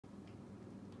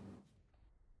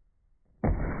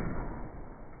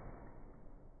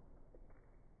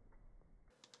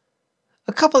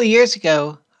A couple of years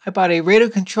ago, I bought a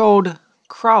radio-controlled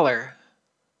crawler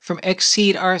from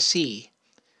Exceed RC.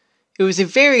 It was a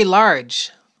very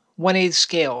large 1/8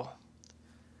 scale,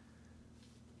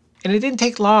 and it didn't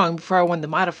take long before I wanted to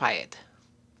modify it.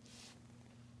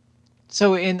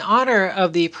 So in honor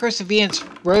of the Perseverance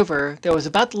rover that was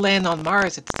about to land on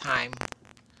Mars at the time,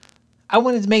 I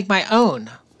wanted to make my own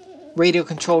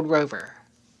radio-controlled rover.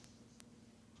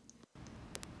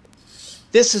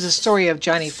 This is the story of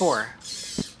Johhny 4.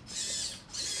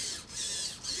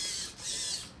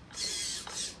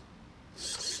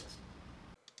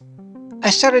 I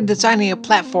started designing a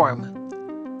platform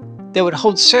that would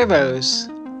hold servos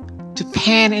to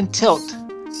pan and tilt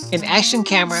an action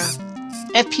camera,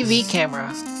 FPV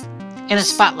camera, and a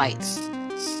spotlight.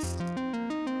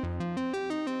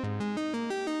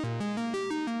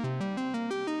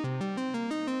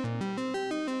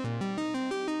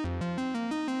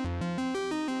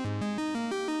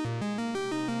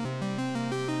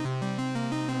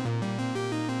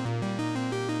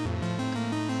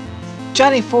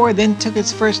 Johhny 4 then took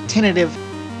its first tentative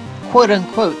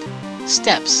quote-unquote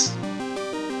steps.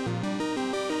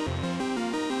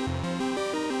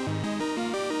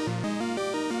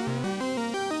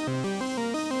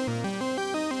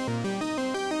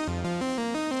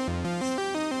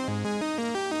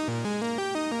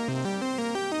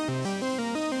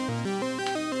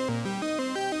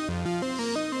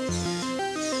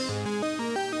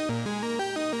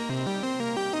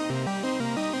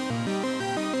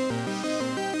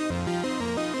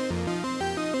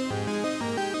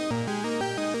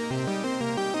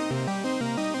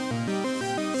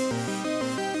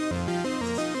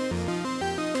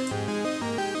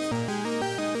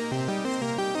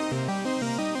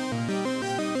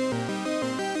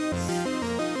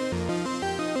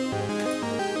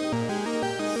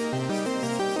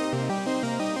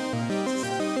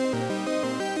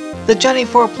 The Johhny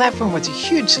 4 platform was a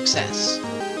huge success,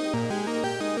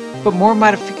 but more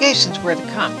modifications were to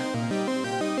come.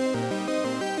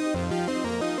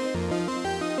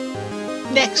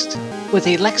 Next was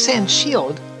a Lexan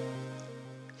shield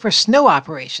for snow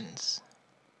operations.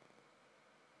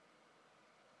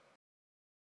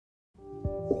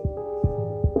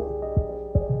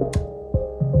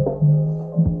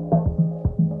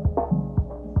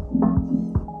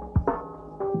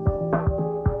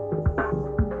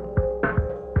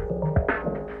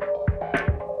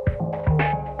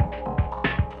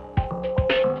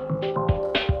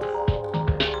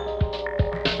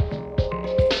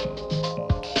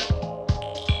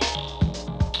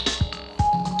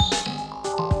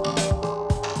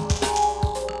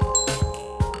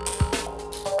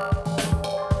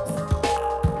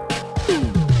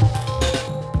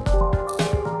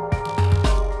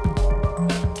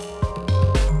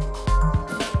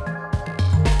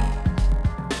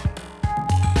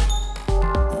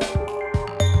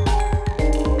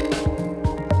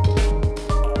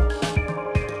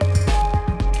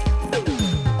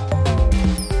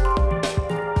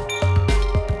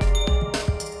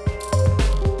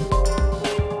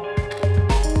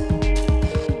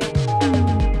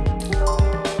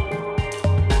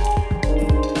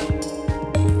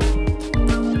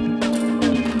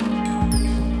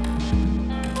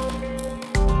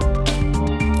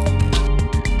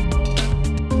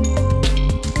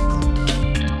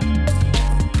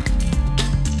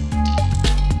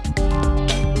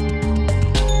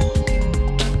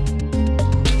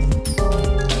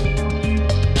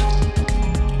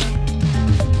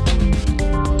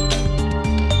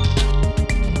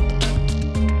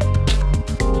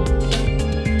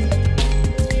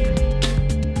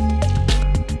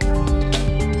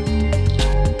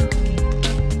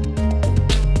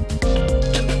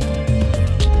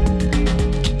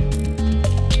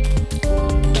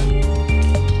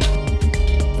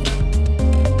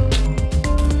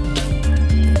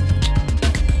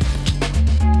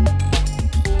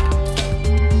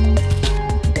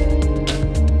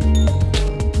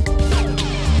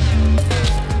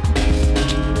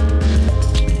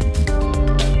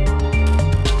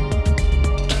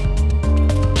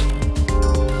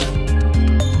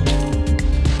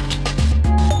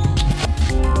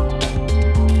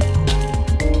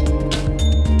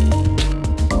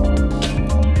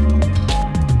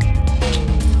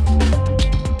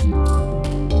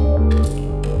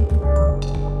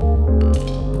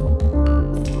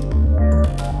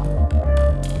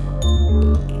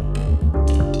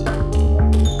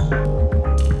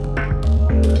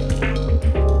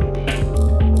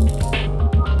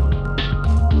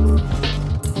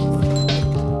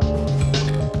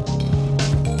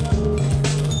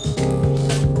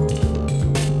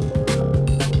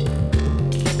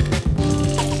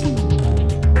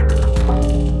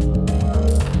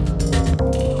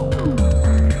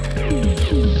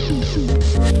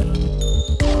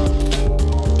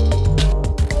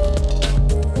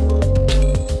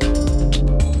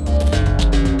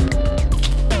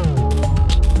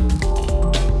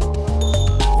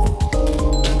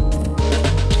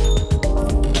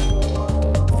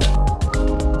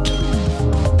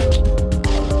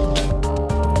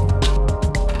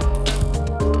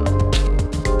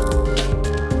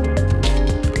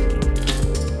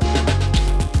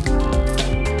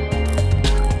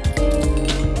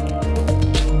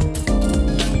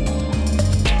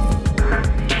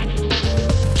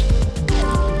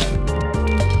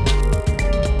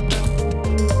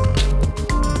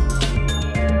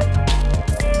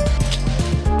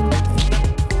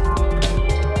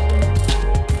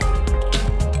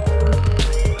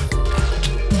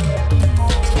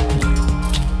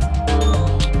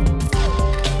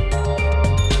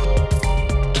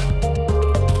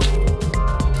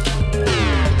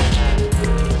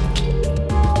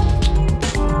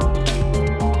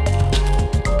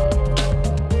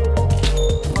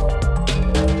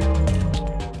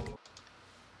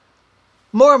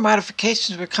 More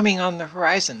modifications were coming on the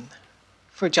horizon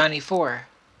for Johhny 4.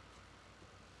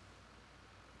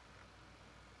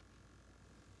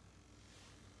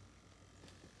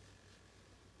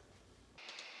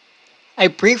 I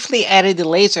briefly added the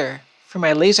laser for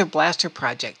my laser blaster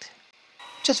project,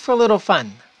 just for a little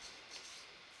fun.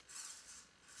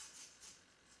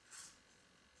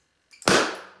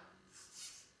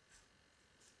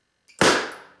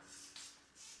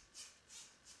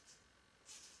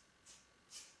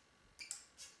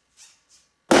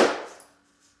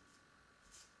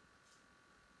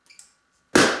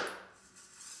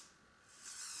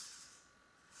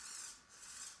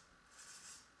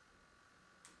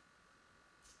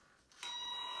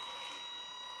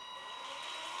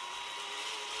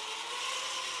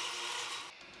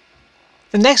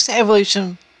 The next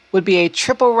evolution would be a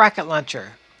triple rocket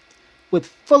launcher with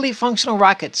fully functional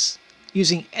rockets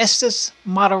using Estes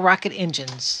model rocket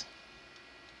engines.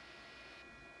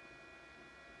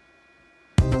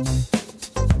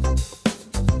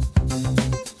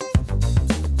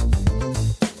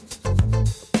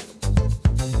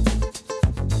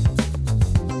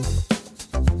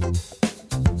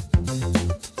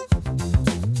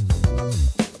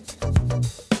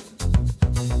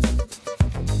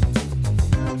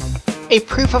 A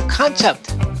proof of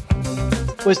concept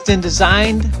was then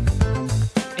designed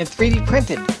and 3D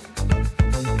printed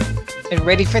and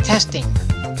ready for testing.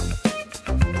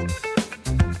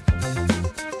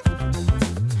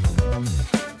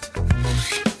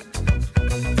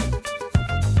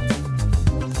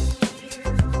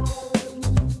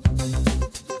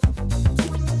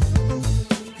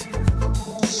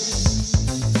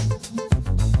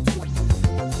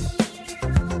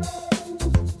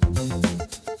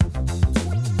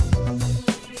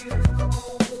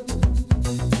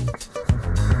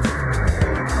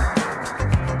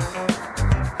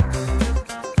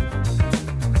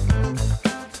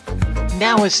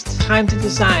 Now it's time to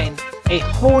design a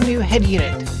whole new head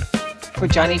unit for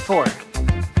Johhny 4.